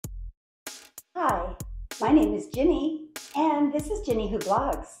Hi, my name is Ginny, and this is Ginny Who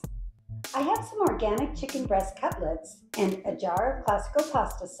Blogs. I have some organic chicken breast cutlets and a jar of Classico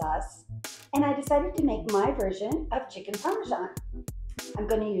pasta sauce, and I decided to make my version of chicken Parmesan. I'm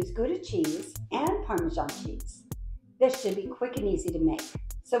going to use Gouda cheese and Parmesan cheese. This should be quick and easy to make.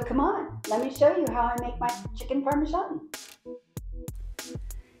 So come on, let me show you how I make my chicken Parmesan.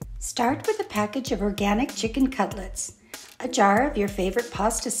 Start with a package of organic chicken cutlets, a jar of your favorite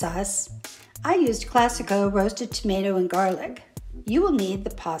pasta sauce. I used Classico roasted tomato and garlic. You will need the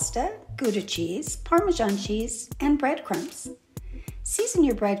pasta, Gouda cheese, Parmesan cheese, and breadcrumbs. Season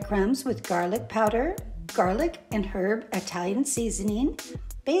your breadcrumbs with garlic powder, garlic and herb Italian seasoning,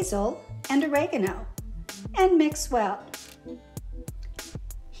 basil, and oregano, and mix well.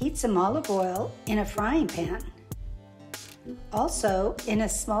 Heat some olive oil in a frying pan. Also, in a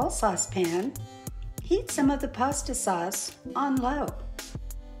small saucepan, heat some of the pasta sauce on low.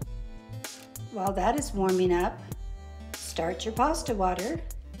 While that is warming up, start your pasta water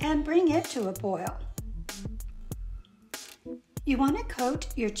and bring it to a boil. You want to coat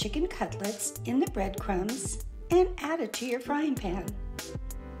your chicken cutlets in the breadcrumbs and add it to your frying pan.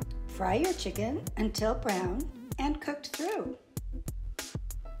 Fry your chicken until brown and cooked through.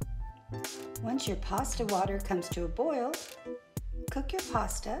 Once your pasta water comes to a boil, cook your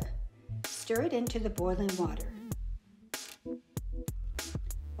pasta, stir it into the boiling water.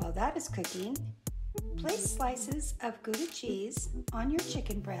 While that is cooking, place slices of Gouda cheese on your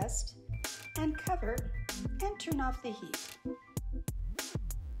chicken breast and cover and turn off the heat.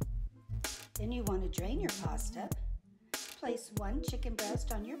 Then you want to drain your pasta. Place one chicken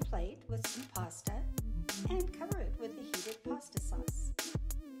breast on your plate with some pasta and cover it with the heated pasta sauce.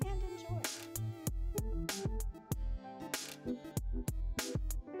 And enjoy.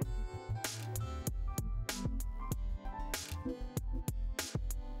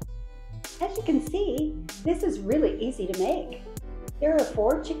 As you can see, this is really easy to make. There are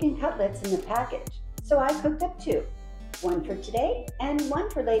 4 chicken cutlets in the package, so I cooked up 2, one for today and one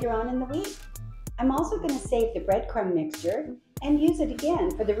for later on in the week. I'm also going to save the breadcrumb mixture and use it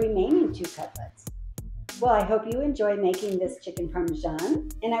again for the remaining 2 cutlets. Well, I hope you enjoy making this chicken Parmesan,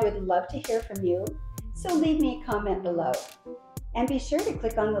 and I would love to hear from you, so leave me a comment below. And be sure to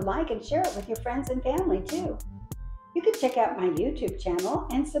click on the like and share it with your friends and family too. You can check out my YouTube channel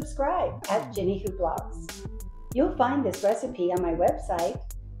and subscribe at Ginny Who Blogs. You'll find this recipe on my website,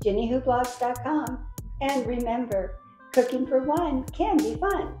 ginnyWhoBlogs.com. And remember, cooking for one can be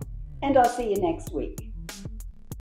fun. And I'll see you next week.